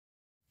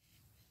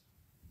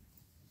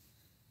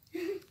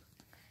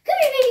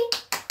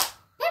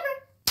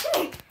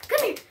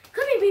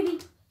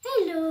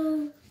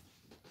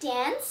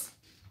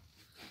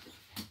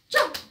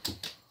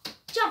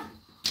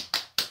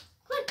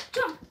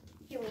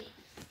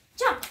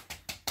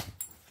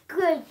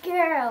Good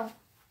girl.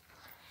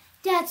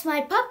 That's my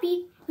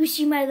puppy. You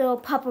see my little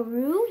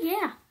pupperoo?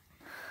 Yeah.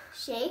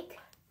 Shake.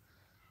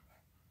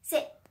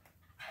 Sit.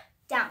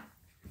 Down.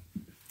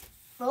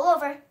 Roll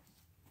over.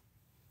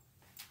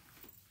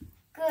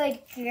 Good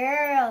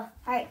girl.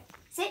 All right.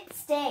 Sit.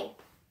 Stay.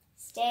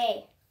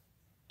 Stay.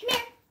 Come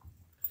here.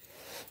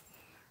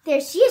 There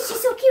she is. She's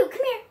so cute.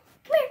 Come here.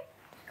 Come here.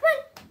 Come on.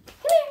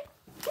 Come here.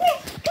 Come here.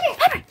 Come here.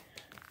 Pepper.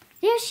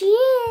 There she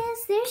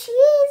is. There she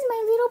is,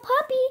 my little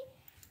puppy.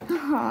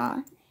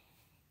 Aww.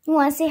 You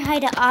want to say hi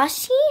to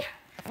Ashi?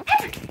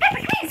 Pepper,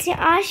 Pepper, hi. Say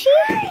Ashi?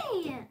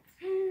 Hi.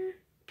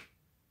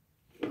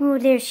 Oh,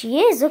 there she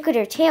is. Look at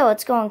her tail.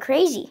 It's going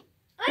crazy.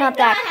 Not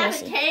that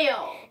crazy. Have a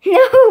tail.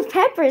 No,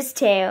 Pepper's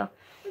tail.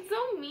 It's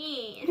so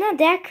mean. Not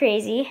that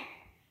crazy.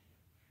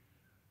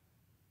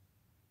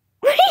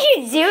 What are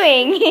you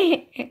doing?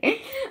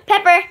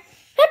 Pepper,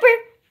 Pepper,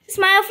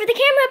 smile for the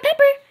camera,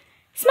 Pepper.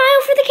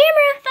 Smile for the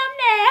camera.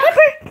 Thumbnail.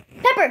 Pepper,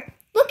 Pepper,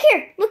 look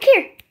here, look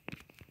here.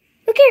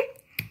 Look here.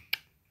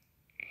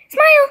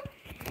 Smile,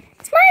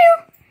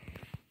 smile,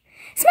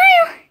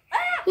 smile.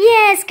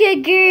 Yes,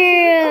 good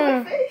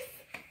girl.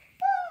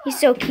 You're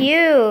so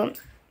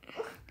cute.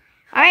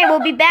 All right,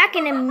 we'll be back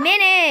in a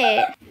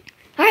minute.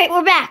 All right,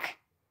 we're back.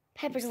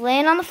 Pepper's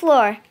laying on the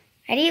floor.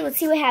 Ready? Let's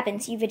see what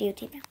happens. You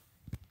videotape now.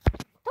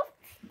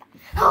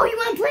 Oh, you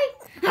want to play?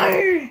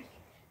 Arr.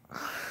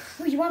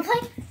 Oh, you want to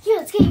play? Here,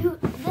 let's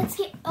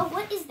get. Oh,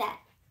 what is that?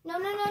 No.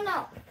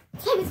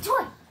 Let's play with the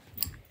toy.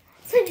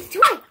 Let's play with the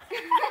toy.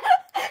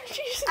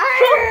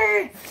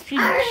 Arr.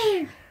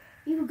 Arr.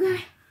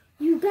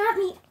 You got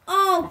me.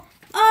 Oh,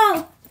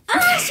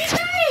 she got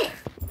it.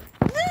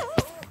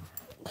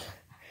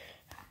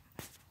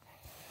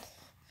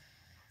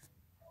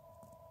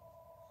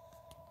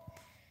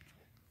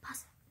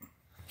 Pause.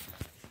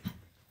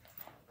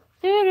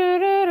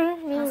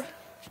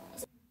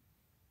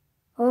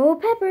 Oh,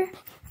 Pepper.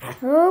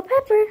 Oh,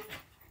 Pepper.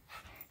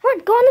 Come on,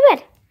 go on the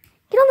bed.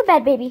 Get on the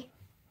bed, baby.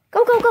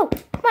 Go. Come on.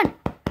 Come on.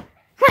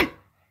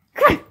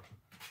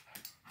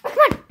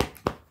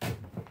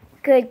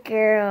 Good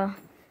girl.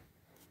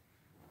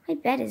 My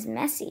bed is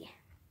messy.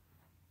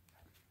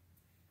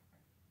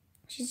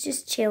 She's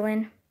just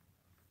chilling.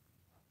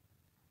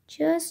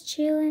 Just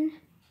chilling.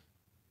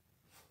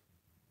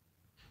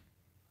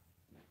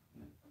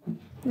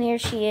 There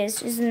she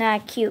is. Isn't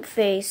that a cute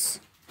face?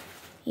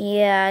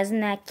 Yeah,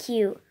 isn't that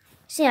cute?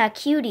 Isn't that a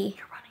cutie?